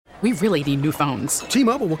We really need new phones.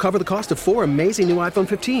 T-Mobile will cover the cost of 4 amazing new iPhone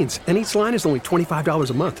 15s, and each line is only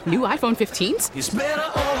 $25 a month. New iPhone 15s? It's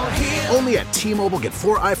better over here. Only at T-Mobile, get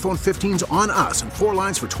 4 iPhone 15s on us and 4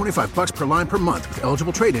 lines for $25 per line per month with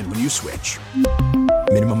eligible trade-in when you switch.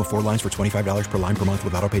 Minimum of 4 lines for $25 per line per month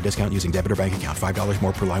with autopay discount using debit or bank account. $5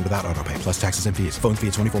 more per line without autopay, plus taxes and fees. Phone fee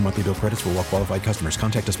at 24 monthly bill credits for well-qualified customers.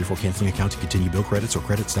 Contact us before canceling account to continue bill credits or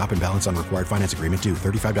credit stop and balance on required finance agreement due.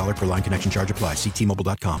 $35 per line connection charge applies. See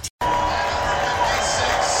T-Mobile.com.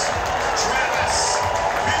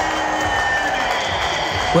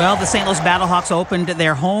 Well, the St. Louis Battlehawks opened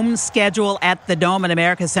their home schedule at the Dome at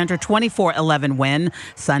America's Center, 24-11 win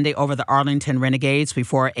Sunday over the Arlington Renegades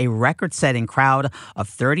before a record-setting crowd of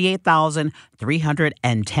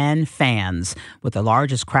 38,310 fans, with the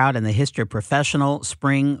largest crowd in the history of professional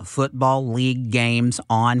spring football league games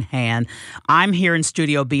on hand. I'm here in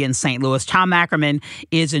Studio B in St. Louis. Tom Ackerman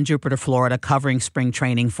is in Jupiter, Florida, covering spring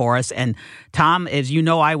training for us. And Tom, as you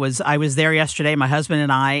know, I was there yesterday. My husband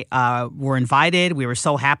and I were invited. We were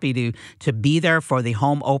so happy to be there for the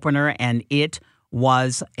home opener, and it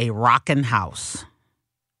was a rockin' house.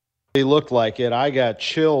 It looked like it. I got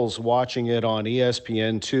chills watching it on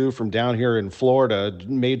ESPN2 from down here in Florida.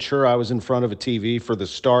 Made sure I was in front of a TV for the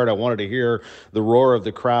start. I wanted to hear the roar of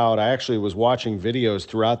the crowd. I actually was watching videos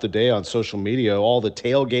throughout the day on social media, all the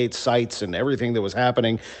tailgate sites and everything that was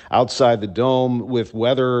happening outside the Dome with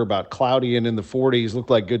weather about cloudy and in the 40s. Looked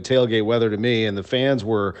like good tailgate weather to me, and the fans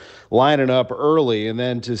were lining up early. And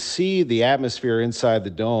then to see the atmosphere inside the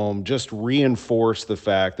Dome just reinforced the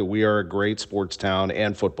fact that we are a great sports town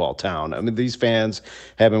and football town. I mean, these fans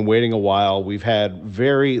have been waiting a while. We've had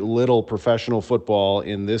very little professional football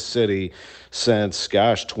in this city since,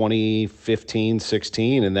 2015,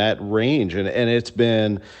 16, in that range. And it's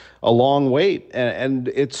been a long wait. And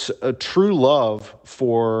it's a true love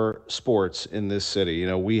for sports in this city. You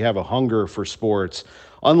know, we have a hunger for sports.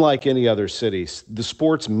 Unlike any other cities, the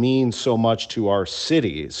sports mean so much to our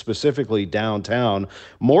city, specifically downtown,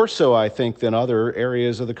 more so, I think, than other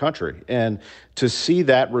areas of the country. And to see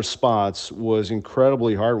that response was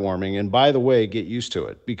incredibly heartwarming. And by the way, get used to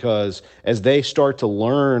it, because as they start to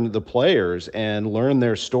learn the players and learn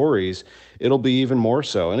their stories, it'll be even more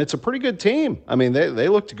so. And it's a pretty good team. I mean, they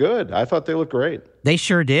looked good. I thought they looked great. They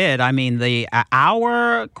sure did. I mean,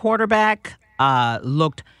 our quarterback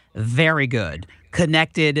looked very good.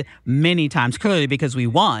 Connected many times, clearly because we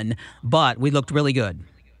won, but we looked really good.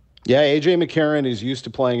 Yeah, A.J. McCarron is used to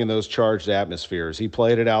playing in those charged atmospheres. He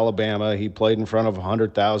played at Alabama. He played in front of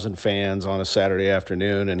 100,000 fans on a Saturday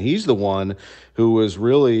afternoon, and he's the one who was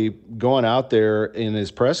really going out there in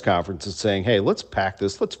his press conference and saying, hey, let's pack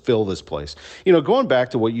this. Let's fill this place. You know, going back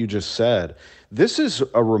to what you just said, this is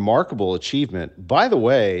a remarkable achievement. By the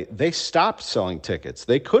way, they stopped selling tickets.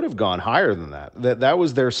 They could have gone higher than that. That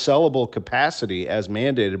was their sellable capacity as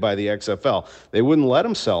mandated by the XFL. They wouldn't let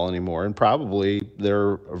them sell anymore, and probably there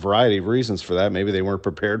are a variety of reasons for that. Maybe they weren't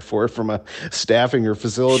prepared for it from a staffing or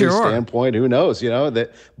facility standpoint. Who knows? You know,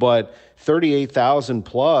 but 38,000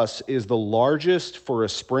 plus is the largest for a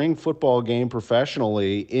spring football game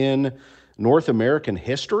professionally in North American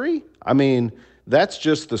history. I mean, that's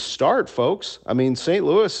just the start, folks. I mean, St.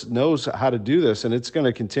 Louis knows how to do this, and it's going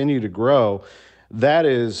to continue to grow. That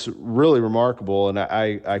is really remarkable, and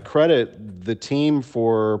I credit the team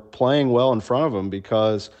for playing well in front of them,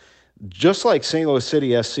 because just like St. Louis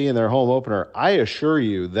City SC in their home opener, I assure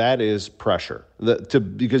you that is pressure.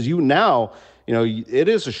 Because it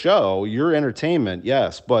is a show. You're entertainment,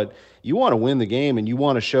 yes, but you want to win the game, and you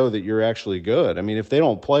want to show that you're actually good. I mean, if they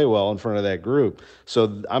don't play well in front of that group.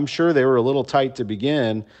 So I'm sure they were a little tight to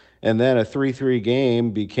begin, and then a 3-3 game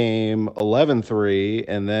became 11-3,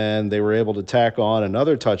 and then they were able to tack on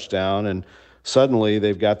another touchdown, and suddenly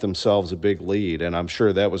they've got themselves a big lead. And I'm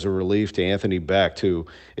sure that was a relief to Anthony Becht, who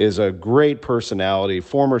is a great personality,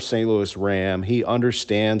 former St. Louis Ram. He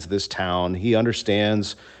understands this town. He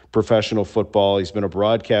understands professional football. He's been a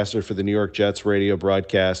broadcaster for the New York Jets radio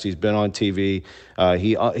broadcast. He's been on TV.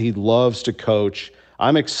 He loves to coach.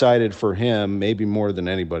 I'm excited for him, maybe more than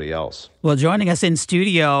anybody else. Well, joining us in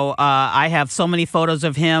studio, I have so many photos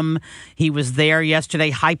of him. He was there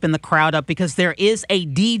yesterday hyping the crowd up, because there is a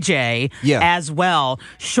DJ as well.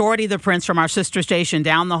 Shorty the Prince from our sister station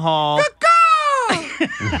down the hall.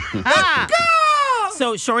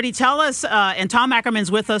 So, Shorty, tell us, and Tom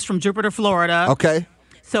Ackerman's with us from Jupiter, Florida. Okay.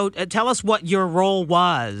 So tell us what your role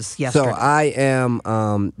was yesterday. So I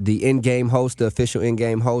am the in-game host, the official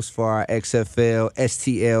in-game host for our XFL,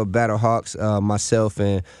 STL Battlehawks, myself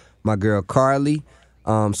and my girl Carly.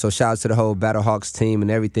 So shout out to the whole Battlehawks team and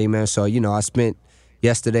everything, man. So, I spent,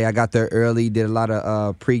 yesterday. I got there early, did a lot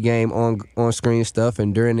of pregame on-screen stuff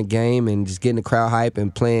and during the game and just getting the crowd hype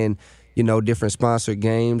and playing, different sponsored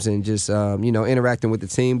games and just, interacting with the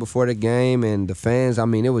team before the game and the fans. I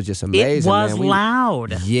mean, it was just amazing, It was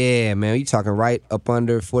loud. Yeah, man. You talking right up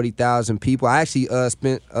under 40,000 people. I actually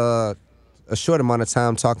spent a short amount of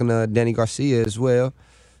time talking to Dany Garcia as well.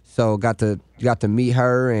 So got to meet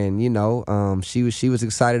her, and she was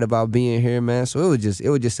excited about being here, man. So it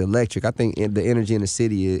was just electric. I think the energy in the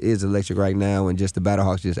city is electric right now, and just the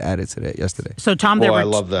Battlehawks just added to that yesterday. So Tom, I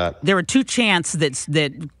love that. There were two chants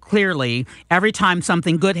that clearly every time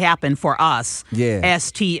something good happened for us. Yeah.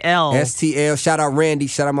 STL. Shout out Randy.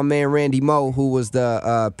 Shout out my man Randy Moe, who was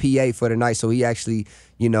the PA for the night. So he actually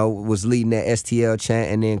was leading that STL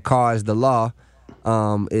chant, and then Cars the Law.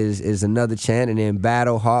 Is another chant, and then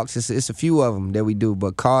Battlehawks. It's a few of them that we do,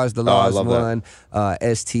 but Cars the Law is one.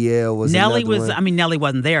 STL was Nelly another was. one. I mean, Nelly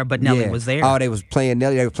wasn't there, but Nelly was there. Oh, they was playing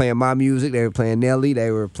Nelly. They were playing my music. They were playing Nelly.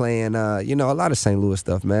 They were playing a lot of St. Louis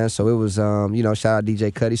stuff, man. So it was shout out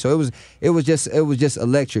DJ Cuddy. So it was just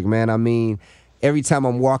electric, man. I mean, every time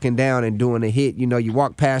I'm walking down and doing a hit, you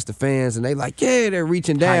walk past the fans and they like, yeah, they're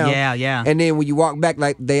reaching down. Yeah. And then when you walk back,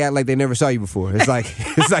 like they act like they never saw you before. It's like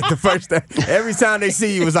the first time. Every time they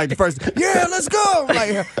see you, it's like the first. Yeah, let's go.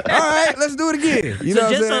 Like, all right, let's do it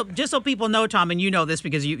again. Just so people know, Tom, and you know this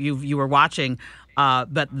because you were watching.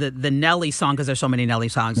 But the Nelly song, because there's so many Nelly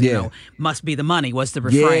songs, Must Be the Money was the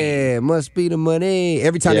refrain. Yeah, must be the money.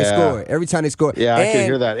 Every time they score. Yeah, I could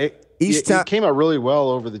hear that. It came out really well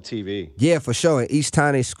over the TV. Yeah, for sure. And each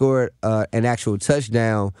time they scored an actual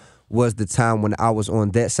touchdown was the time when I was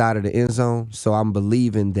on that side of the end zone. So I'm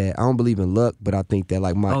believing that. I don't believe in luck, but I think that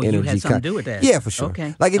like my energy. You had something to do with that. Yeah, for sure.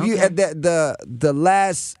 Okay. Like if you at the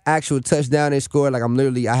last actual touchdown they scored, like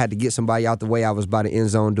I had to get somebody out the way. I was by the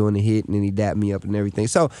end zone doing the hit, and then he dapped me up and everything.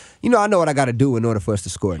 So I know what I got to do in order for us to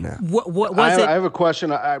score now. What was it? I have a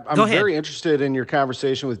question. I'm very interested in your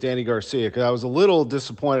conversation with Dany Garcia because I was a little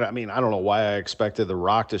disappointed. I mean, I don't know why I expected The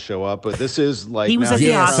Rock to show up, but this is like he was at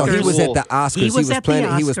the Oscars. So he was at the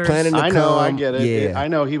Oscars. He was planning. I know, I get it. Yeah. I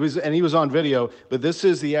know he was on video, but this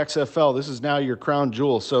is the XFL. This is now your crown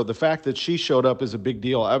jewel. So the fact that she showed up is a big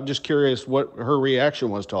deal. I'm just curious what her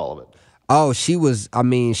reaction was to all of it. Oh, she was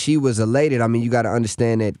elated. I mean, you got to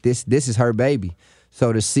understand that this is her baby.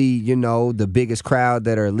 So to see, the biggest crowd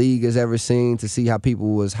that her league has ever seen, to see how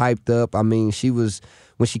people was hyped up. I mean,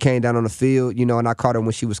 when she came down on the field, and I caught her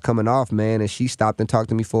when she was coming off, man, and she stopped and talked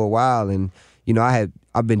to me for a while, and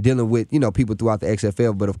I've been dealing with, people throughout the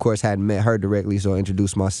XFL, but of course hadn't met her directly, so I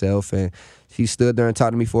introduced myself, and she stood there and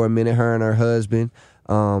talked to me for a minute, her and her husband.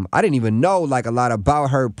 I didn't even know, like, a lot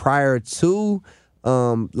about her prior to,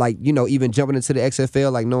 even jumping into the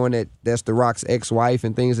XFL, like, knowing that that's The Rock's ex-wife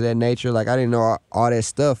and things of that nature. Like, I didn't know all that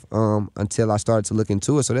stuff until I started to look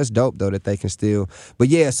into it, so that's dope, though, that they can still. But,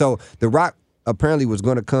 yeah, so The Rock apparently was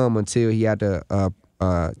going to come until he had to,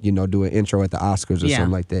 do an intro at the Oscars or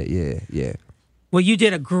something like that. Yeah. Well, you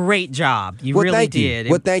did a great job. You really did.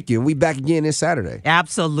 Well, thank you. We back again this Saturday.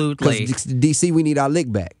 Absolutely. Because DC, we need our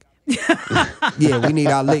lick back. Yeah, we need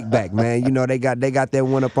our lick back, man. They got that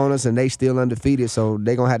one up on us, and they still undefeated, so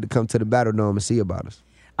they're going to have to come to the Battle Dome and see about us.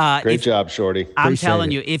 Great job, Shorty. I'm telling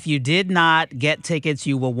you, if you did not get tickets,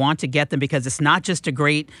 you will want to get them because it's not just a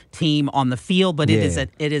great team on the field, but it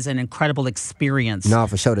is an incredible experience. No,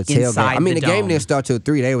 for sure. The tailgate. I mean, the game didn't start till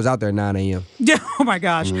 3. They was out there at 9 a.m. Oh, my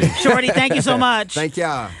gosh. Shorty, thank you so much. Thank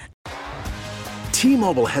y'all.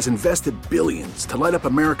 T-Mobile has invested billions to light up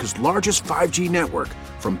America's largest 5G network,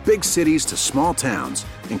 from big cities to small towns,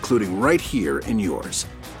 including right here in yours.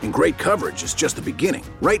 And great coverage is just the beginning.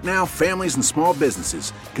 Right now, families and small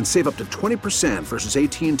businesses can save up to 20% versus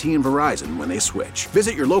AT&T and Verizon when they switch.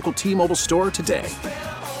 Visit your local T-Mobile store today.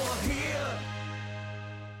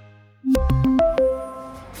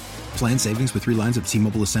 Plan savings with 3 lines of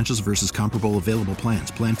T-Mobile Essentials versus comparable available plans.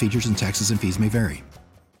 Plan features and taxes and fees may vary.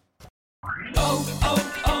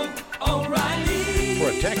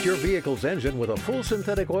 Protect your vehicle's engine with a full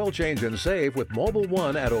synthetic oil change and save with Mobil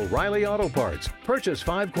 1 at O'Reilly Auto Parts. Purchase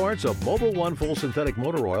 5 quarts of Mobil 1 full synthetic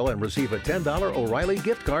motor oil and receive a $10 O'Reilly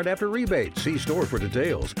gift card after rebate. See store for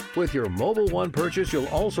details. With your Mobil 1 purchase, you'll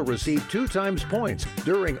also receive 2 times points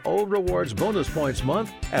during O Rewards Bonus Points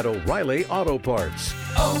Month at O'Reilly Auto Parts.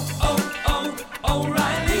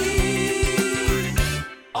 O'Reilly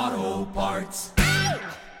Auto Parts.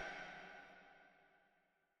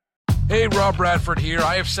 Hey, Rob Bradford here.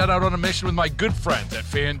 I have set out on a mission with my good friends at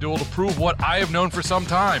FanDuel to prove what I have known for some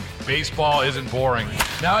time. Baseball isn't boring.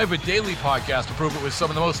 Now I have a daily podcast to prove it with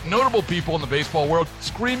some of the most notable people in the baseball world,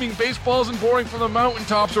 screaming baseball isn't boring from the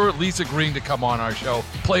mountaintops, or at least agreeing to come on our show.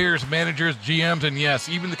 Players, managers, GMs, and yes,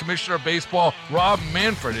 even the commissioner of baseball, Rob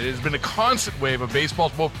Manfred. It has been a constant wave of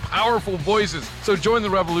baseball's most powerful voices. So join the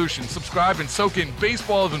revolution. Subscribe and soak in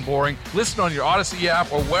Baseball Isn't Boring. Listen on your Odyssey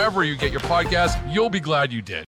app or wherever you get your podcasts. You'll be glad you did.